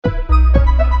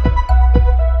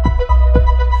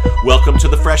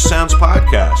the Fresh Sounds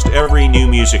Podcast. Every New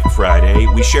Music Friday,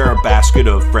 we share a basket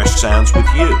of fresh sounds with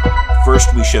you.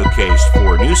 First, we showcase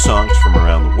 4 new songs from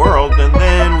around the world, and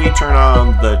then we turn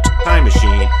on the time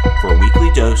machine for a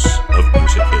weekly dose of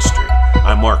music history.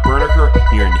 I'm Mark Berniker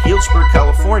here in Healdsburg,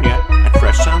 California at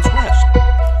Fresh Sounds West.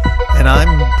 And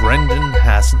I'm Brendan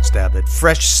Hassenstab at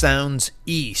Fresh Sounds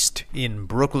East in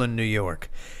Brooklyn, New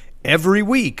York. Every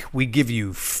week, we give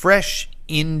you fresh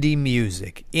indie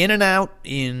music, in and out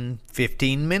in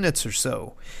 15 minutes or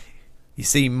so. You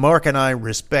see, Mark and I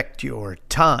respect your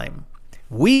time.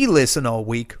 We listen all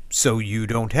week, so you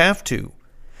don't have to.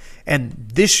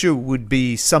 And this show would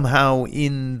be somehow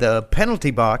in the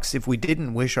penalty box if we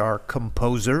didn't wish our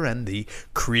composer and the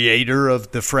creator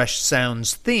of the Fresh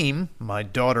Sounds theme, my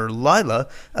daughter Lila,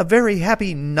 a very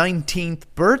happy 19th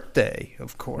birthday,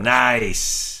 of course.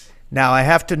 Nice. Now, I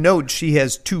have to note she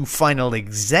has 2 final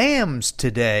exams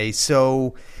today,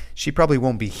 so she probably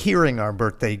won't be hearing our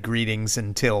birthday greetings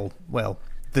until, well,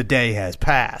 the day has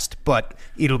passed. But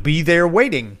it'll be there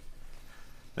waiting.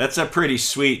 That's a pretty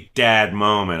sweet dad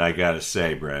moment, I gotta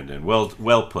say, Brendan.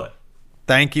 Well put.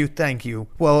 Thank you.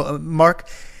 Well, Mark,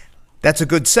 that's a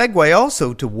good segue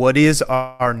also to what is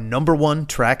our number 1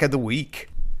 track of the week.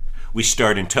 We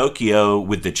start in Tokyo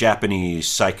with the Japanese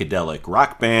psychedelic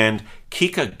rock band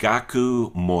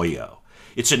Kikagaku Moyo.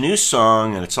 It's a new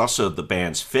song, and it's also the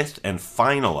band's 5th and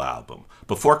final album.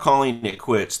 Before calling it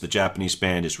quits, the Japanese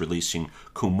band is releasing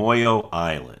Kumoyo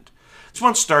Island. This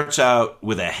one starts out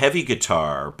with a heavy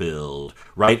guitar build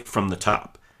right from the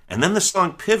top, and then the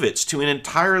song pivots to an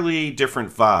entirely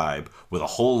different vibe with a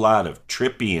whole lot of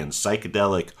trippy and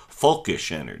psychedelic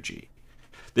folkish energy.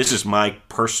 This is my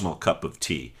personal cup of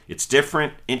tea. It's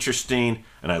different, interesting,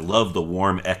 and I love the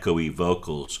warm, echoey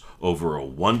vocals over a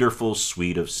wonderful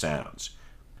suite of sounds.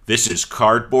 This is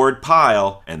Cardboard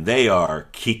Pile, and they are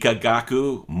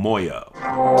Kikagaku Moyo.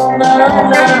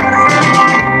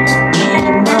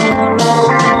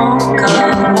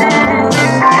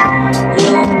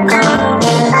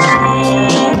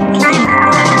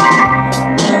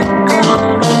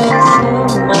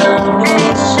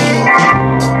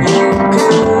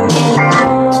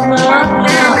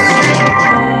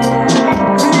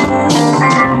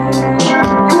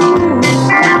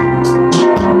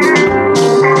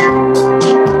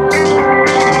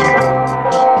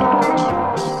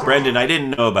 Brendan, I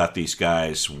didn't know about these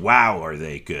guys. Wow, are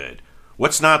they good.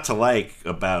 What's not to like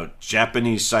about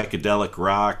Japanese psychedelic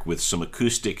rock with some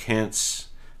acoustic hints?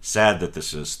 Sad that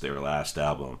this is their last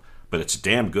album, but it's a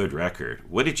damn good record.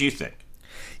 What did you think?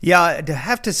 Yeah, I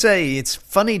have to say, it's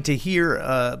funny to hear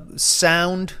a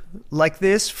sound like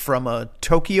this from a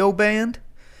Tokyo band,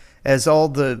 as all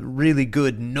the really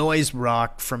good noise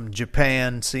rock from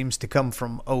Japan seems to come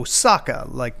from Osaka,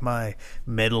 like my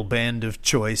metal band of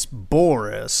choice,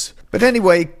 Boris. But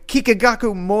anyway,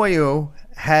 Kikagaku Moyo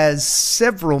has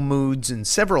several moods and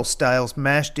several styles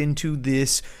mashed into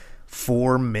this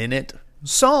 4-minute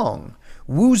song.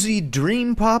 Woozy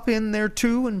dream pop in there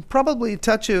too, and probably a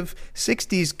touch of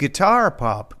 60s guitar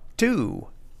pop too,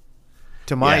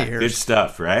 to my ears. Good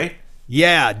stuff, right?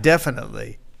 Yeah,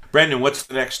 definitely. Brendan, what's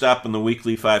the next stop on the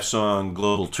weekly 5-song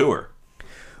global tour?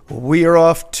 We are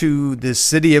off to the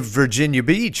city of Virginia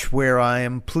Beach, where I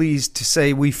am pleased to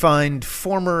say we find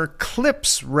former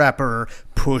Clips rapper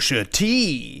Pusha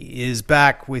T is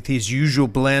back with his usual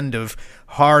blend of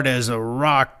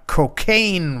hard-as-a-rock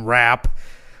cocaine rap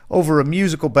over a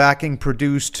musical backing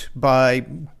produced by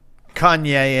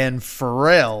Kanye and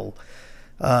Pharrell.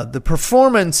 The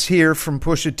performance here from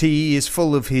Pusha T is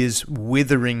full of his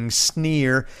withering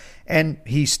sneer, and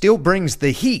he still brings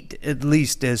the heat, at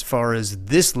least as far as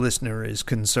this listener is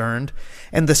concerned.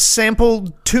 And the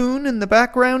sampled tune in the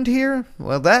background here,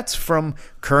 well, that's from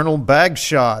Colonel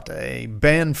Bagshot, a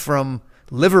band from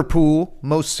Liverpool,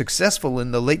 most successful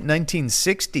in the late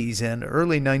 1960s and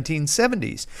early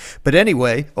 1970s. But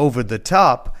anyway, over the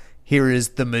top, here is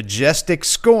the majestic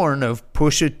scorn of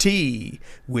Pusha T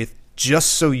with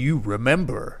Just So You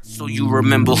Remember. So you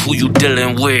remember who you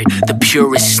dealing with. The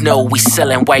purest snow, we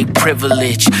selling white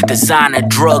privilege. Designer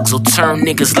drugs will turn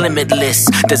niggas limitless.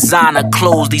 Designer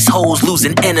clothes, these hoes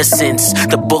losing innocence.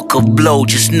 The book of blow,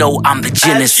 just know I'm the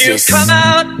genesis. As you come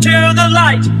out to the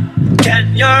light,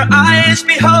 can your eyes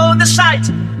behold the sight?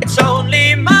 It's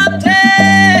only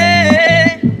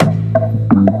Monday.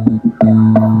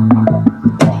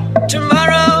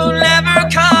 Tomorrow never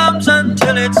comes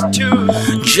until it's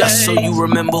Tuesday. Just so you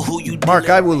remember who you Mark,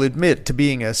 I will admit to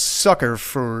being a sucker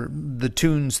for the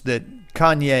tunes that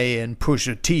Kanye and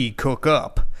Pusha T cook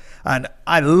up. And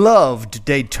I loved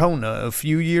Daytona a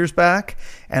few years back,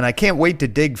 and I can't wait to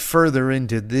dig further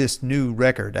into this new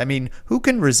record. I mean, who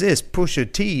can resist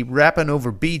Pusha T rapping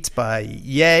over beats by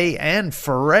Ye and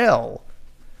Pharrell?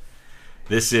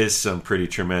 This is some pretty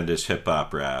tremendous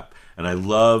hip-hop rap, and I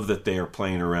love that they are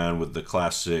playing around with the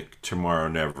classic Tomorrow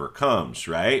Never Comes,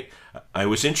 right? I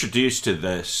was introduced to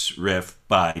this riff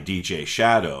by DJ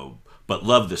Shadow, but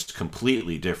love this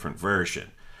completely different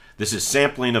version. This is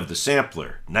sampling of the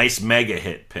sampler. Nice mega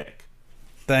hit pick.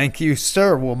 Thank you,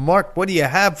 sir. Well, Mark, what do you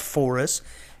have for us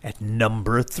at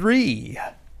number 3?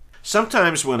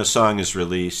 Sometimes when a song is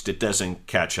released, it doesn't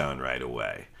catch on right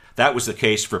away. That was the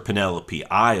case for Penelope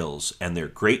Isles and their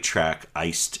great track,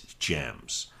 Iced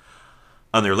Gems.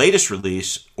 On their latest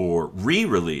release, or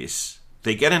re-release,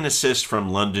 they get an assist from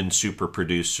London super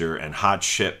producer and hot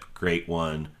ship great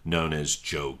one known as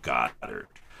Joe Goddard.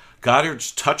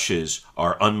 Goddard's touches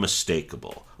are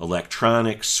unmistakable,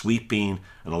 electronic, sweeping,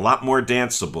 and a lot more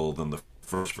danceable than the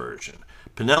first version.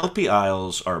 Penelope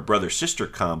Isles are a brother-sister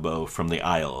combo from the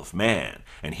Isle of Man,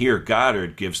 and here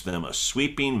Goddard gives them a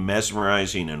sweeping,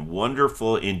 mesmerizing, and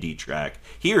wonderful indie track.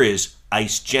 Here is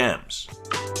Ice Gems.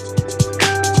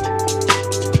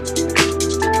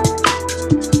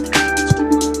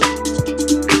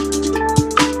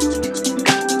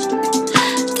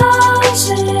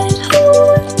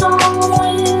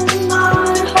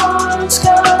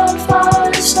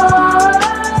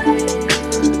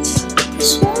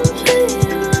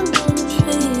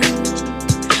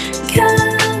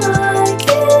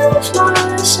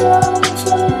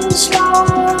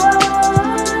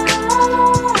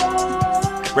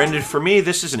 Brendan, for me,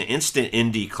 this is an instant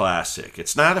indie classic.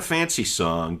 It's not a fancy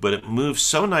song, but it moves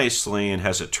so nicely and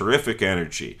has a terrific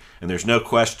energy, and there's no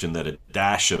question that a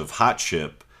dash of hot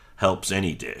chip helps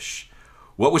any dish.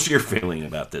 What was your feeling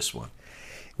about this one?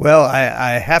 Well,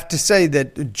 I have to say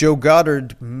that Joe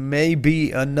Goddard may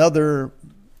be another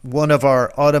one of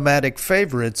our automatic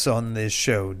favorites on this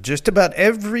show. Just about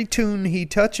every tune he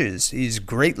touches is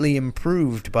greatly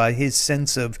improved by his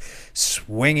sense of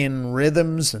swinging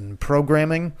rhythms and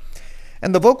programming.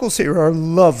 And the vocals here are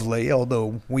lovely,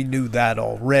 although we knew that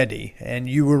already. And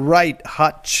you were right,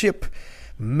 hot chip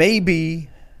may be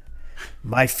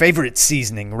my favorite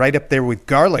seasoning, right up there with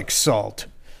garlic salt.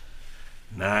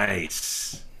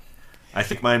 Nice. I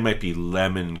think mine might be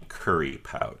lemon curry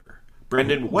powder.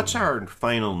 Brendan, what's our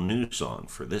final new song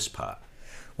for this pot?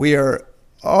 We are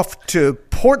off to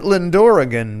Portland,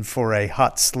 Oregon for a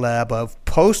hot slab of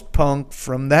post-punk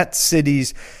from that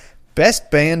city's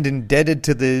best band, indebted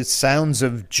to the sounds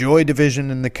of Joy Division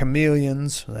and the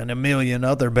Chameleons and a million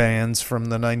other bands from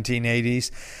the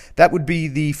 1980s. That would be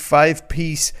the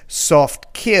 5-piece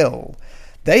Soft Kill.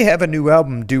 They have a new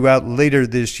album due out later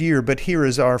this year, but here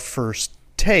is our first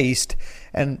taste.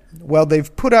 And while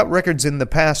they've put out records in the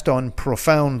past on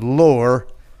Profound Lore,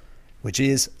 which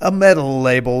is a metal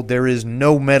label, there is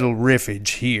no metal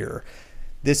riffage here.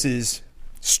 This is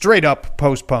straight up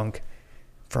post-punk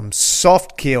from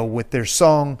Soft Kill with their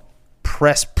song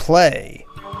Press Play.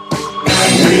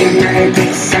 We made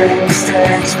the same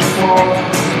mistakes before.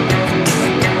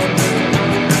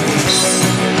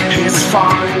 It's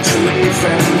fine to leave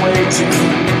them waiting.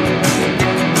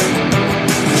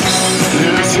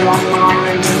 Lose your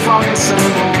mind to find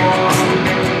some more.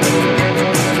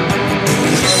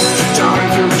 To die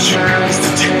for a chance to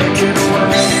take it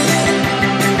away.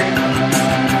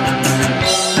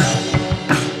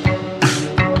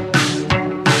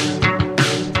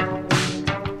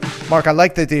 Mark, I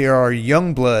like that there are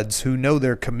young bloods who know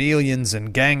their Chameleons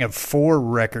and Gang of Four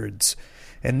records.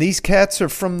 And these cats are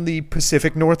from the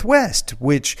Pacific Northwest,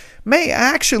 which may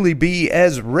actually be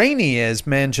as rainy as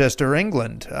Manchester,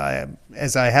 England.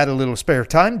 As I had a little spare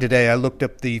time today, I looked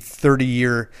up the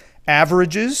 30-year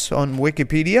averages on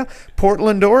Wikipedia.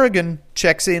 Portland, Oregon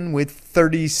checks in with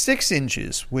 36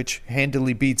 inches, which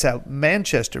handily beats out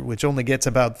Manchester, which only gets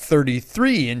about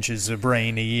 33 inches of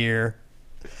rain a year.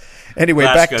 Anyway,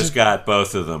 Glasgow's got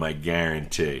both of them, I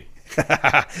guarantee.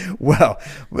 Well,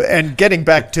 and getting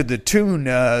back to the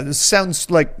tune, sounds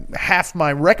like half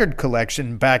my record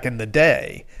collection back in the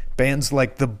day. Bands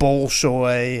like the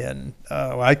Bolshoi, and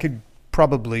I could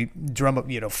probably drum up,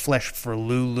 Flesh for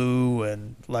Lulu,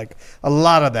 and like a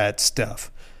lot of that stuff.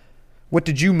 What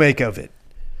did you make of it?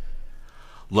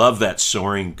 Love that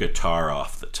soaring guitar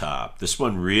off the top. This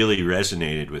one really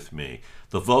resonated with me.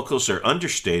 The vocals are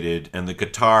understated, and the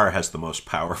guitar has the most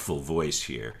powerful voice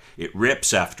here. It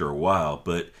rips after a while,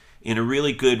 but in a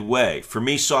really good way. For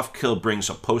me, Soft Kill brings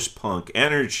a post-punk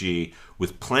energy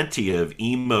with plenty of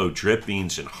emo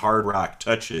drippings and hard rock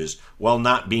touches while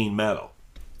not being metal.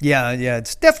 Yeah,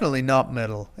 it's definitely not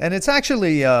metal. And it's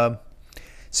actually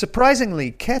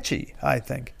surprisingly catchy, I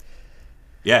think.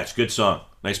 Yeah, it's a good song.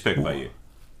 Nice pick by you.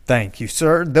 Thank you,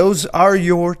 sir. Those are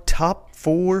your top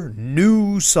 4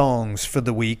 new songs for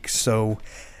the week. So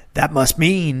that must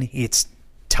mean it's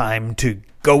time to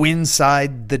go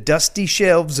inside the dusty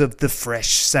shelves of the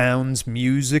Fresh Sounds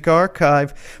Music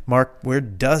Archive. Mark, where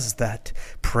does that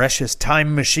precious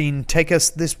time machine take us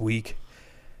this week?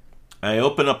 I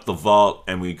open up the vault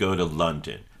and we go to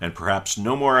London, and perhaps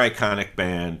no more iconic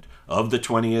band of the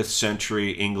 20th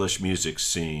century English music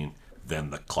scene than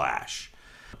The Clash.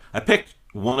 I picked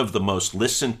one of the most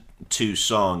listened to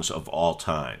songs of all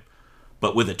time,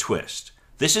 but with a twist.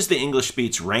 This is the English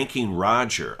Beat's Ranking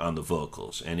Roger on the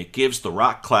vocals, and it gives the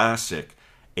rock classic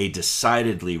a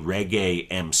decidedly reggae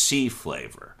MC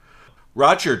flavor.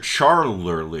 Roger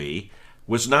Charleroi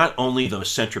was not only the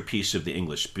centerpiece of the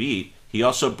English Beat, he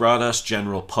also brought us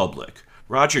general public.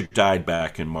 Roger died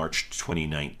back in March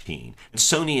 2019, and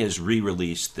Sony has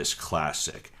re-released this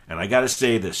classic. And I gotta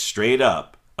say this straight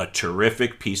up, a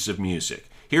terrific piece of music.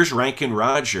 Here's Rankin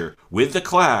Roger with The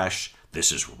Clash.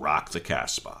 This is Rock the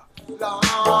Casbah.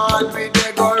 Lord, we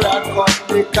dey go rock up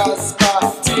the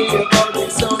Casbah. Till about the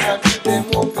sound and keep them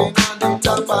moving on the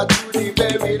top to the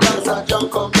very last. I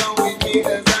jump come down with me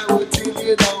as I will till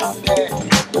you down there.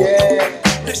 Yeah.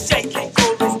 The shaking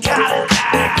groove is Cadillac.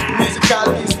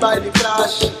 Musicalities by The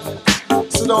Clash.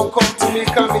 So don't come to me,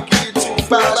 come and give you too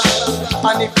fast.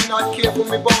 And if you're not careful,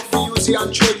 me bound for use you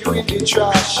and throw you in the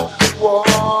trash.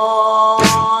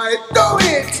 Why? Do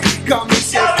it! Come and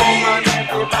say, come on,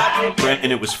 everybody.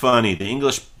 And it was funny. The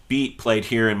English Beat played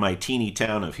here in my teeny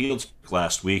town of Healdsburg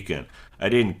last weekend. I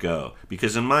didn't go,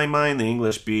 because in my mind, the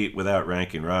English Beat without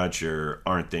Rankin Roger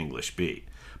aren't the English Beat.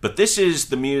 But this is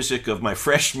the music of my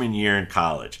freshman year in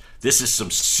college. This is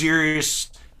some serious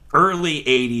early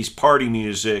 80s party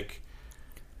music.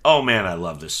 Oh man, I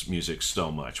love this music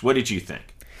so much. What did you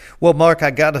think? Well, Mark, I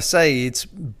gotta say, it's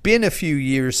been a few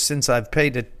years since I've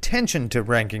paid attention to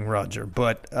Ranking Roger,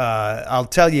 but I'll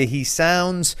tell you, he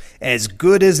sounds as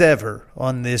good as ever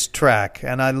on this track,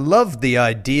 and I love the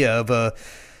idea of a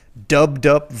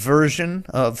dubbed-up version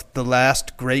of the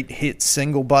last great hit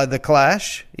single by The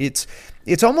Clash. It's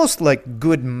almost like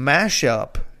good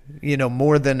mashup,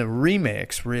 more than a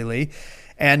remix, really,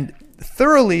 and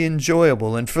thoroughly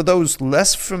enjoyable. And for those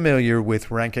less familiar with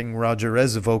Ranking Roger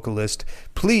as a vocalist,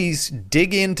 please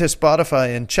dig into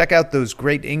Spotify and check out those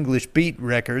great English Beat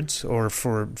records, or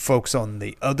for folks on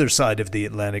the other side of the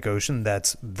Atlantic Ocean,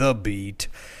 that's The Beat.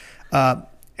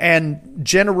 And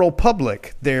General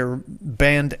Public, their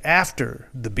band after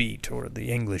The Beat, or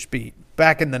the English Beat,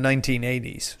 back in the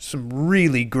 1980s. Some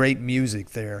really great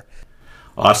music there.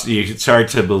 Austin, it's hard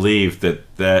to believe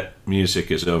that music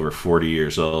is over 40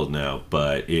 years old now,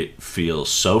 but it feels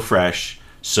so fresh,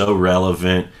 so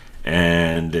relevant,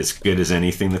 and as good as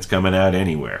anything that's coming out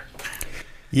anywhere.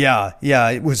 Yeah,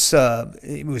 it was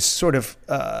sort of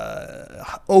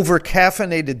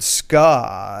over-caffeinated ska,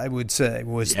 I would say,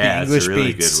 was the English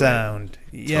really Beat sound.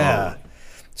 Word. Yeah, totally.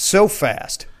 So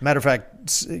fast. Matter of fact,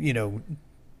 some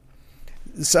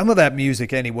of that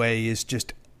music anyway is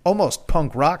just almost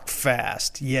punk rock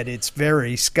fast, yet it's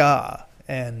very ska.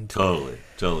 And totally.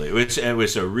 It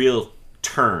was a real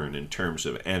turn in terms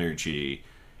of energy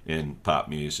in pop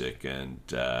music, and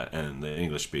the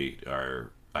English Beat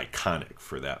are iconic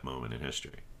for that moment in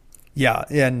history. Yeah,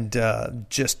 and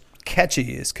just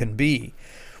catchy as can be.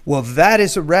 Well, that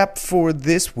is a wrap for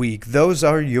this week. Those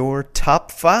are your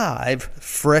top 5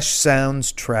 Fresh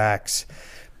Sounds tracks.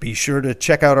 Be sure to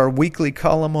check out our weekly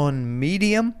column on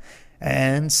Medium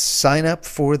and sign up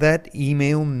for that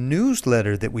email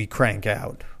newsletter that we crank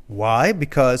out. Why?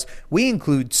 Because we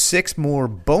include 6 more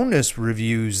bonus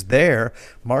reviews there.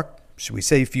 Mark, should we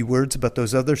say a few words about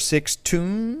those other 6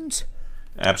 tunes?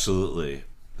 Absolutely.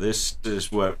 This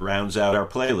is what rounds out our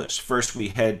playlist. First, we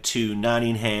head to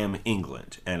Nottingham,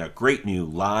 England, and a great new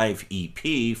live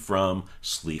EP from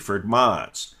Sleaford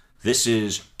Mods. This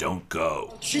is Don't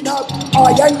Go. You know,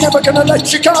 I ain't never gonna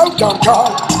let you go, don't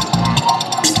go.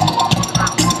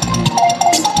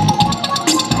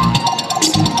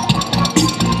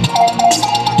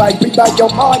 Baby, make your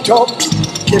mind up.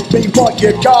 Give me what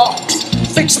you got.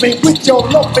 Fix me with your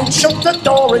love and shut the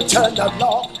door and turn the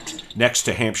lock. Next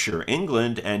to Hampshire,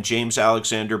 England, and James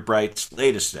Alexander Bright's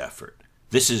latest effort.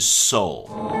 This is Soul.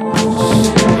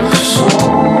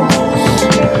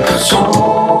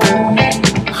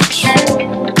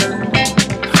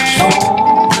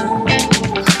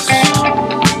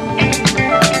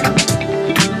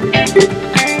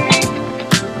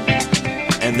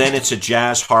 And then it's a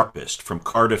jazz harpist from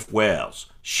Cardiff, Wales.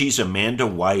 She's Amanda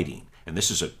Whiting, and this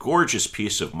is a gorgeous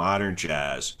piece of modern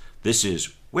jazz. This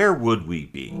is Where Would We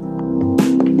Be?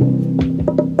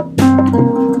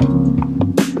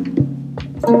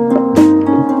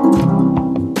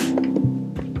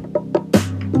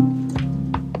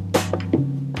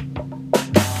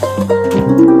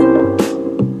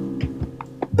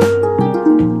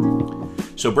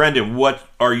 So, Brendan, what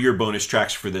are your bonus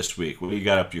tracks for this week? What do you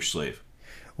got up your sleeve?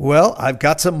 Well, I've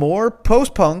got some more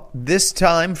post-punk, this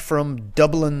time from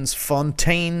Dublin's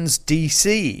Fontaines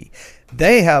DC.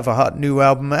 They have a hot new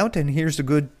album out, and here's a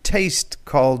good taste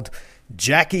called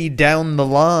Jackie Down the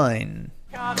Line.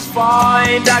 Can't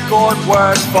find a good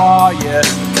word for you.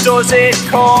 Does it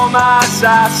come as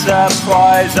a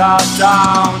surprise? I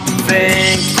don't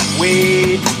think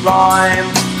we'd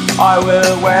rhyme. I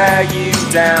will wear you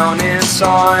down in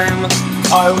time.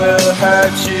 I will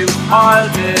hurt you,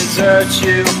 I'll desert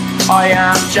you. I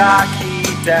am Jackie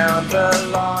down the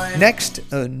line. Next,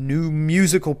 a new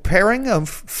musical pairing of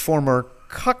former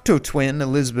Cocteau twin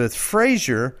Elizabeth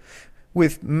Fraser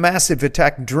with Massive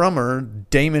Attack drummer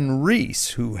Damon Reese,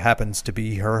 who happens to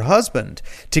be her husband.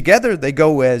 Together they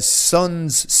go as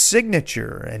Sun's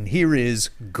Signature, and here is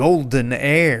Golden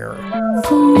Air.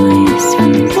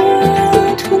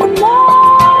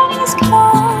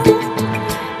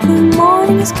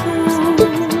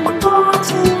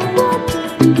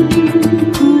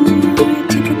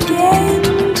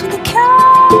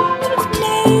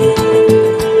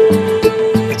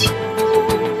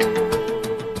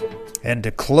 And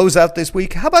to close out this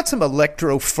week, how about some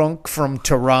electro funk from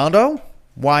Toronto?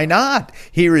 Why not?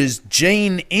 Here is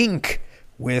Jane Inc.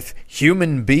 with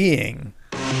Human Being.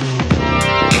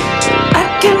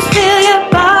 I can feel your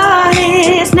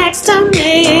body is next to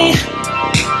me.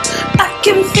 I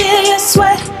can feel your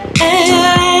sweat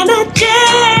and energy.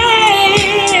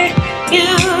 You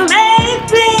make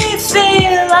me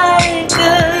feel like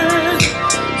a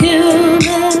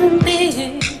human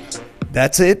being.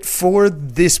 That's it for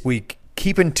this week.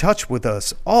 Keep in touch with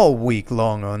us all week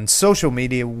long on social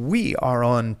media. We are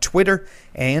on Twitter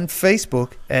and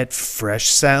Facebook at Fresh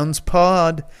Sounds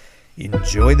Pod.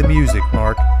 Enjoy the music,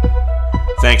 Mark.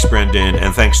 Thanks, Brendan,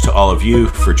 and thanks to all of you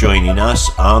for joining us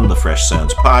on the Fresh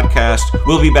Sounds Podcast.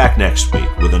 We'll be back next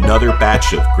week with another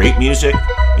batch of great music.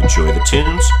 Enjoy the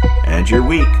tunes and your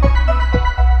week.